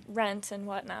 Rent and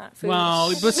whatnot. Food. Well,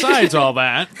 besides all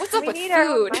that, what's up We with need our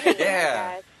own food? money,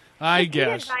 Yeah. I He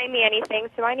guess. didn't buy me anything,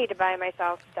 so I need to buy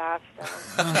myself stuff.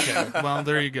 So. Okay, well,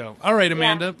 there you go. All right,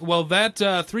 Amanda. Well, that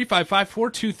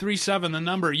 355-4237, the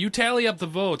number. You tally up the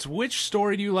votes. Which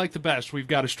story do you like the best? We've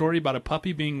got a story about a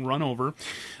puppy being run over,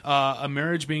 a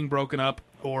marriage being broken up,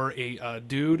 or a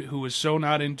dude who was so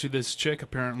not into this chick,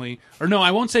 apparently. Or no,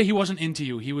 I won't say he wasn't into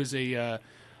you. He was a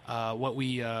what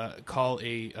we call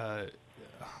a...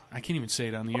 I can't even say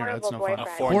it on the air. That's no fun.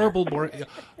 Horrible Horrible boy.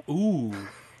 Ooh.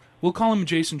 We'll call him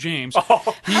Jason James.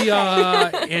 He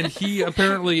and he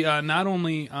apparently not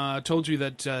only told you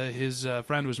that his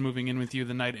friend was moving in with you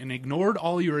the night and ignored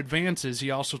all your advances,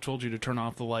 he also told you to turn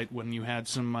off the light when you had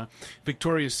some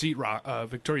Victoria's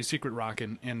Secret rock,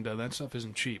 and that stuff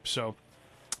isn't cheap. So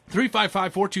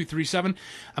 355-4237.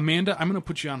 Amanda, I'm going to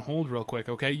put you on hold real quick,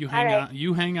 okay? You hang on.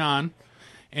 You hang on.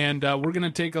 And we're going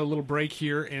to take a little break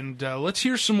here, and let's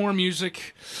hear some more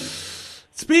music.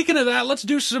 Speaking of that, let's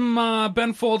do some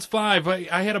Ben Folds 5.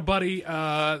 I had a buddy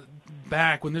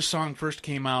back when this song first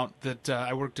came out that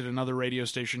I worked at another radio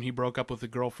station. He broke up with a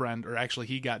girlfriend, or actually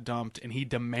he got dumped, and he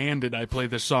demanded I play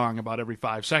this song about every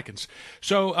 5 seconds.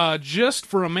 So just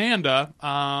for Amanda,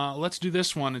 let's do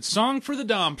this one. It's Song for the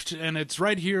Dumped, and it's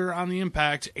right here on the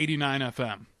Impact 89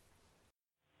 FM.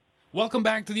 Welcome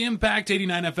back to the Impact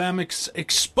 89 FM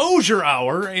Exposure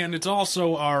Hour, and it's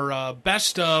also our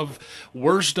best of,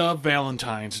 worst of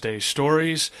Valentine's Day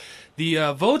stories.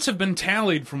 The votes have been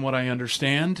tallied from what I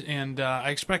understand, and I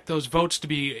expect those votes to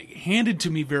be handed to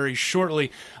me very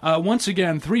shortly. Once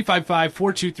again,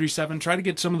 355-4237. Try to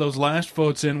get some of those last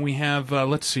votes in. We have,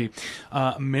 let's see,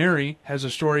 Mary has a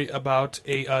story about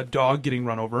a dog getting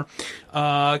run over.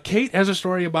 Kate has a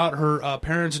story about her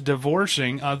parents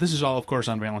divorcing. This is all, of course,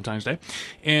 on Valentine's Day.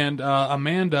 And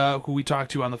Amanda, who we talked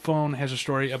to on the phone, has a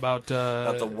story about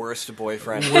the worst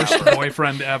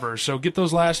boyfriend ever. So get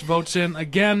those last votes in.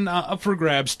 Again, up for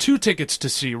grabs, 2 tickets to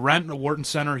see Rent at Wharton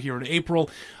Center here in April,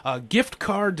 a gift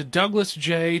card to Douglas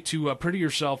J to pretty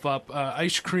yourself up,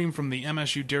 ice cream from the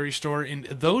MSU Dairy Store, and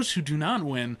those who do not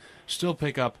win still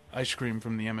pick up ice cream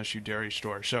from the MSU Dairy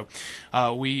Store. So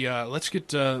let's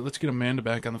get Amanda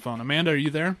back on the phone. Amanda, are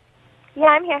you there? Yeah,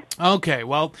 I'm here. Okay,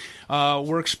 well,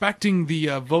 we're expecting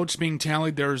the votes being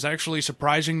tallied. There's actually a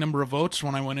surprising number of votes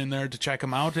when I went in there to check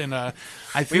them out, and I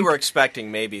think we were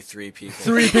expecting maybe 3 people.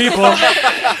 3 people.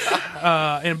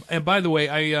 And by the way,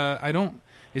 I don't.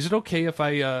 Is it okay if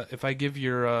I give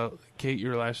your Kate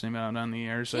your last name out on the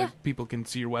air so people can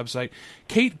see your website?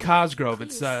 Kate Cosgrove.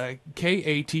 Please. It's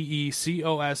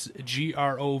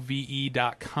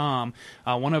KateCosgrove.com.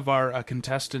 One of our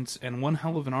contestants and one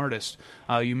hell of an artist.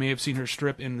 You may have seen her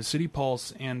strip in the City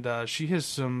Pulse, and she has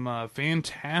some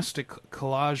fantastic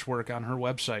collage work on her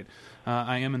website.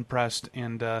 I am impressed,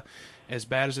 and as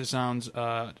bad as it sounds,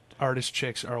 artist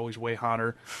chicks are always way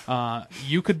hotter.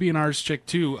 You could be an artist chick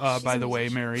too, by the way,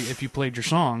 Mary, if you played your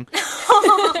song.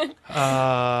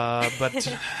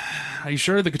 But are you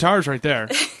sure? The guitar's right there.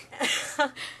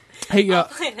 Hey, I'll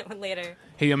play it later.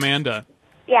 Hey, Amanda.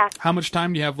 Yeah. How much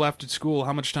time do you have left at school?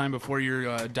 How much time before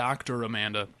your doctor,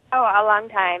 Amanda? Oh, a long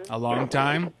time. A long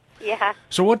time? Yeah.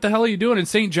 So what the hell are you doing in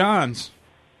St. John's?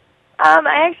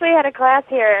 I actually had a class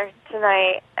here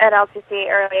tonight at LTC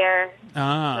earlier.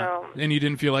 And you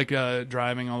didn't feel like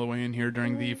driving all the way in here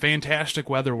during the fantastic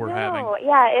weather we're having? No,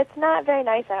 yeah, it's not very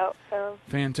nice out, so...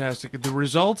 Fantastic. The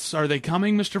results, are they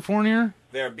coming, Mr. Fournier?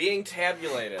 They're being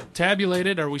tabulated.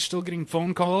 Tabulated? Are we still getting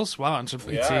phone calls? Wow, it's a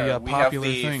popular we have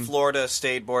the thing. Florida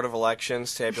State Board of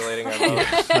Elections tabulating our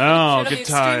votes. Oh, good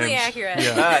times. Extremely accurate.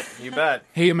 Yeah. You bet.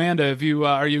 Hey, Amanda,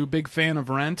 are you a big fan of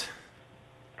Rent?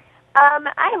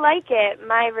 I like it.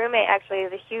 My roommate actually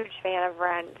is a huge fan of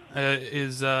Rent.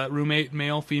 Is roommate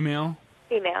male, female?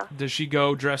 Female. Does she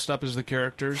go dressed up as the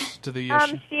characters to the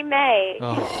She may.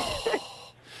 Oh.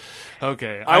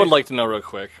 Okay. I would like to know real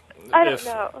quick. I don't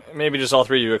know. Maybe just all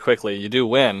 3 of you quickly. You do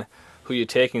win. Who are you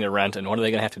taking to Rent, and what are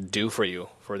they going to have to do for you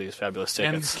for these fabulous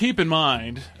tickets? And keep in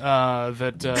mind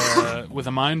that with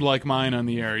a mind like mine on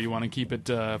the air, you want to keep it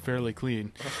fairly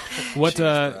clean. What?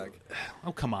 Oh,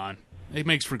 come on. It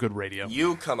makes for good radio.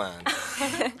 You come on.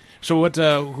 So what?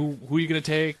 Who are you going to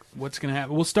take? What's going to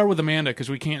happen? We'll start with Amanda because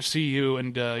we can't see you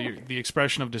and the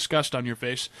expression of disgust on your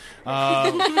face.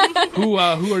 Who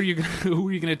are you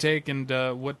going to take, and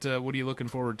what are you looking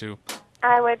forward to?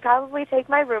 I would probably take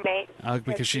my roommate.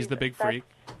 Because she's the big freak,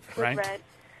 right? Rent.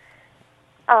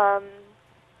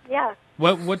 Yeah.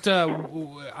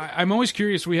 I'm always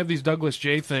curious. We have these Douglas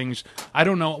J things. I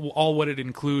don't know all what it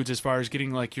includes as far as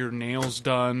getting like your nails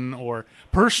done, or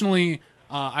personally,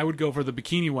 I would go for the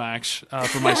bikini wax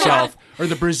for myself, or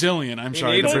the Brazilian. I'm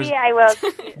sorry. Maybe I will.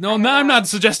 No, I'm not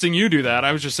suggesting you do that.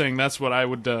 I was just saying that's what I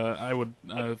would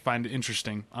find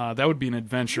interesting. That would be an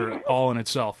adventure all in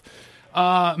itself.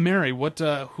 Mary,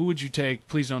 who would you take?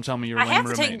 Please don't tell me you're I lame have to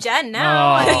roommate. take Jen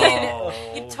now. Oh.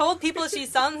 I mean, you told people you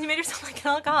made yourself like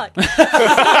an alcoholic.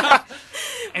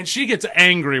 And she gets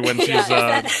angry when she's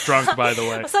drunk, by the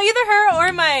way. So either her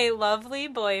or my lovely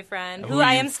boyfriend, who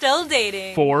I am still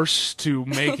dating. Forced to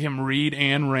make him read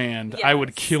Ayn Rand. Yes. I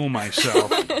would kill myself.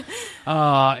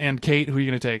 And Kate, who are you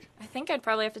going to take? I think I'd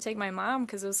probably have to take my mom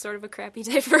because it was sort of a crappy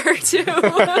day for her, too.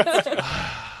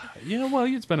 Yeah, well,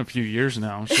 it's been a few years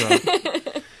now.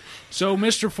 So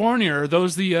Mr. Fournier, are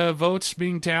those the votes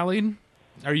being tallied?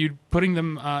 Are you putting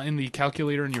them in the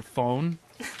calculator in your phone?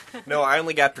 No, I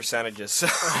only got percentages, so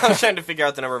I was trying to figure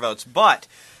out the number of votes. But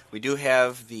we do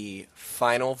have the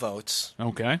final votes.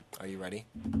 Okay. Are you ready?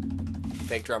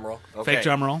 Fake drum roll. Okay. Fake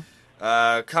drum roll.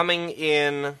 Coming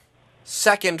in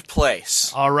second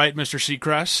place. All right, Mr.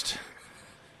 Seacrest.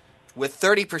 With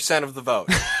 30% of the vote.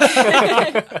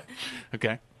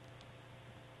 Okay.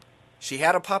 She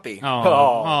had a puppy.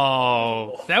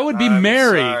 Oh. That would be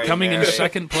Mary sorry, coming Mary. in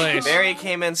second place. Mary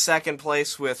came in second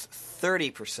place with 30%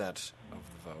 of the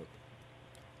vote.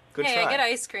 Good Hey, try. I get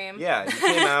ice cream. Yeah, you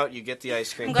came out, you get the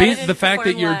ice cream. I'm glad I didn't The fact that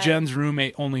perform you're live. Jen's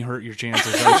roommate only hurt your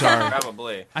chances. I'm sorry.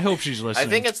 Probably. I hope she's listening. I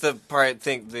think it's the part.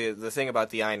 The thing about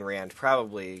the Ayn Rand.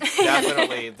 Probably,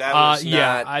 definitely. That was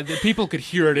not. The people could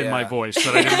hear it in my Yeah. voice,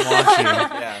 but I didn't want to.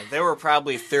 Yeah, there were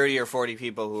probably 30 or 40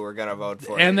 people who were going to vote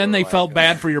for it. And then who they were felt like,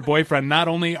 bad for your boyfriend. Not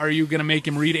only are you going to make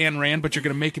him read Ayn Rand, but you're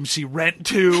going to make him see Rent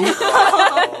too.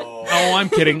 Oh, I'm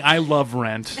kidding. I love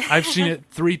Rent. I've seen it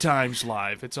 3 times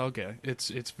live. It's okay. It's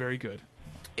very good.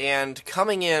 And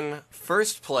coming in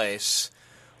first place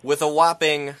with a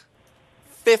whopping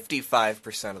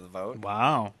 55% of the vote.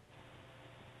 Wow.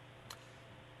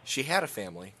 She had a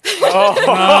family.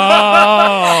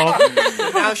 Oh.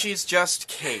 But now she's just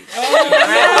Kate.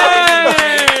 Hey!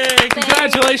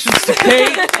 Congratulations to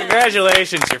Kate.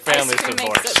 Congratulations, your Ice family's cream makes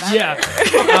divorced. it better.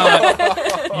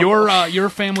 Yeah. Your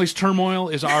family's turmoil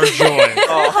is our joy.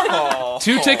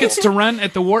 2 tickets to Rent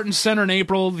at the Wharton Center in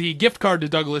April, the gift card to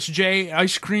Douglas J,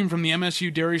 ice cream from the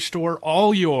MSU Dairy Store,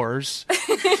 all yours.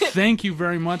 Thank you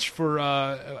very much for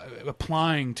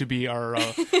applying to be our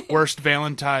worst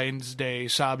Valentine's Day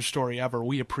sob story ever.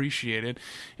 We appreciate it.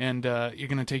 And you're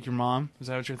going to take your mom? Is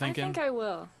that what you're I thinking? think I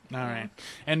will. All right.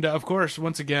 And, of course,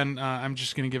 once again, I'm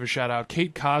just going to give a shout-out.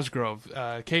 Kate Cosgrove,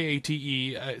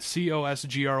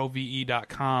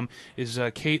 KateCosgrove.com is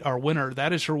Kate, our winner.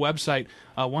 That is her website.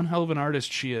 One hell of an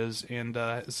artist she is, and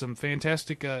some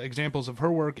fantastic examples of her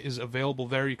work is available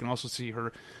there. You can also see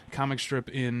her comic strip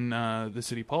in the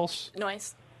City Pulse.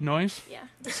 Noise. Noise? Yeah.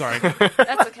 Sorry.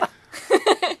 That's okay.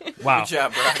 Wow. Good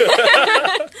job, bro.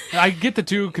 I get the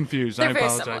two confused. They're I very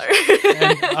apologize.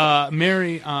 similar. And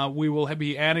Mary, we will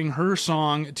be adding her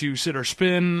song to Sit or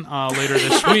Spin later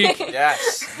this week.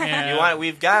 Yes. And-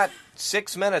 We've got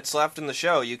 6 minutes left in the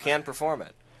show. You can perform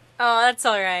it. Oh, that's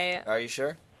all right. Are you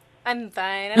sure? I'm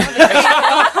fine. I don't think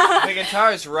The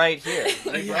guitar's right here.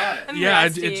 They brought it. I'm Yeah,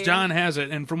 rusty. it's John has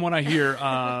it, and from what I hear,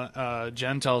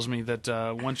 Jen tells me that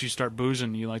once you start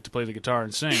boozing, you like to play the guitar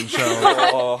and sing.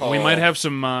 So we might have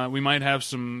some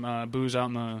booze out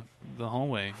in the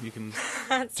hallway. You can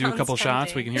That do a couple sounds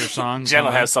shots. tempting. We can hear a song. Jen will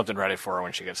have something ready for her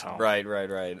when she gets home. Right.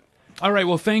 All right.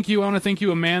 Well, thank you. I want to thank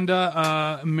you,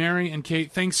 Amanda, Mary, and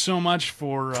Kate. Thanks so much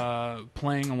for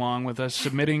playing along with us,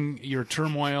 submitting your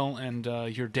turmoil and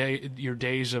your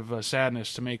days of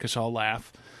sadness to make us all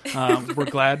laugh. We're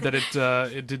glad that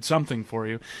it did something for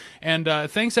you. And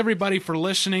thanks everybody for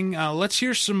listening. Let's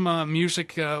hear some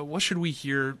music. What should we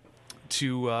hear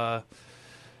to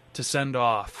send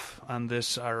off on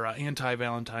this our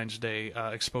anti-Valentine's Day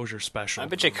exposure special? I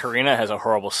bet you Karina has a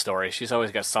horrible story. She's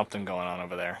always got something going on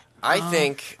over there. I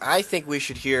think we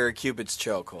should hear Cupid's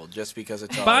Chokehold just because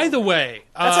it's all By the way,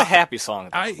 That's a happy song.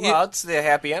 well, it's the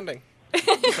happy ending.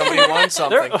 Somebody won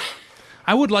something.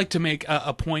 I would like to make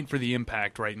a point for the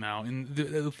impact right now, and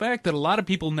the fact that a lot of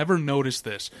people never noticed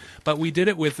this, but we did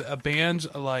it with bands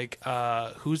like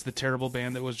who's the terrible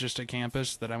band that was just at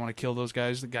campus that I want to kill those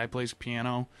guys? The guy plays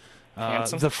piano.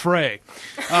 The Fray.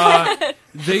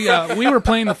 We were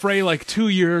playing The Fray like 2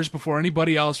 years before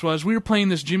anybody else was. We were playing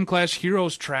this Gym Class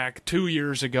Heroes track 2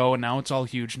 years ago, and now it's all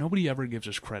huge. Nobody ever gives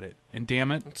us credit, and damn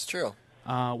it, It's true.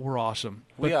 we're awesome.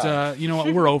 We But are. you know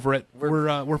what? We're over it.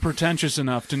 We're pretentious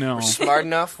enough to know. We're smart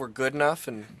enough, we're good enough,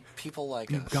 and People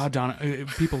like us. God darn it,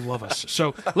 people love us.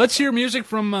 So let's hear music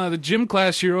from the Gym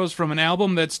Class Heroes from an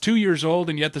album that's 2 years old,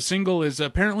 and yet the single is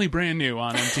apparently brand new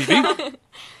on MTV.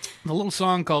 The little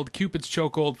song called Cupid's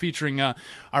Chokehold, featuring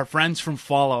our friends from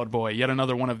Fall Out Boy, yet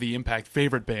another one of the Impact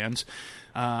favorite bands.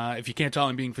 If you can't tell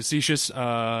I'm being facetious,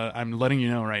 I'm letting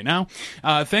you know right now.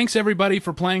 Thanks, everybody,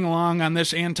 for playing along on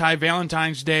this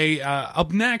anti-Valentine's Day.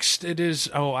 Up next, it is,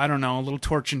 a little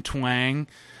Torch and Twang.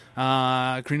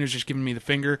 Karina's just giving me the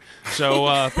finger. So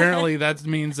apparently that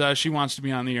means she wants to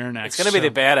be on the air next. It's going to be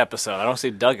the bad episode. I don't see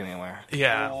Doug anywhere.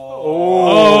 Yeah.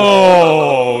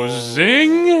 Oh,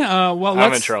 zing. Well,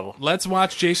 I'm in trouble. Let's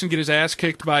watch Jason get his ass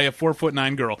kicked by a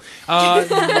 4'9" girl. There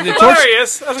he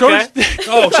is. Okay.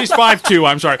 She's 5'2".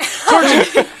 I'm sorry.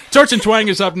 Torch and Twang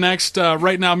is up next.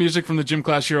 Right now, music from the Gym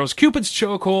Class Heroes. Cupid's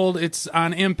Chokehold. It's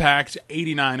on Impact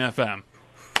 89 FM.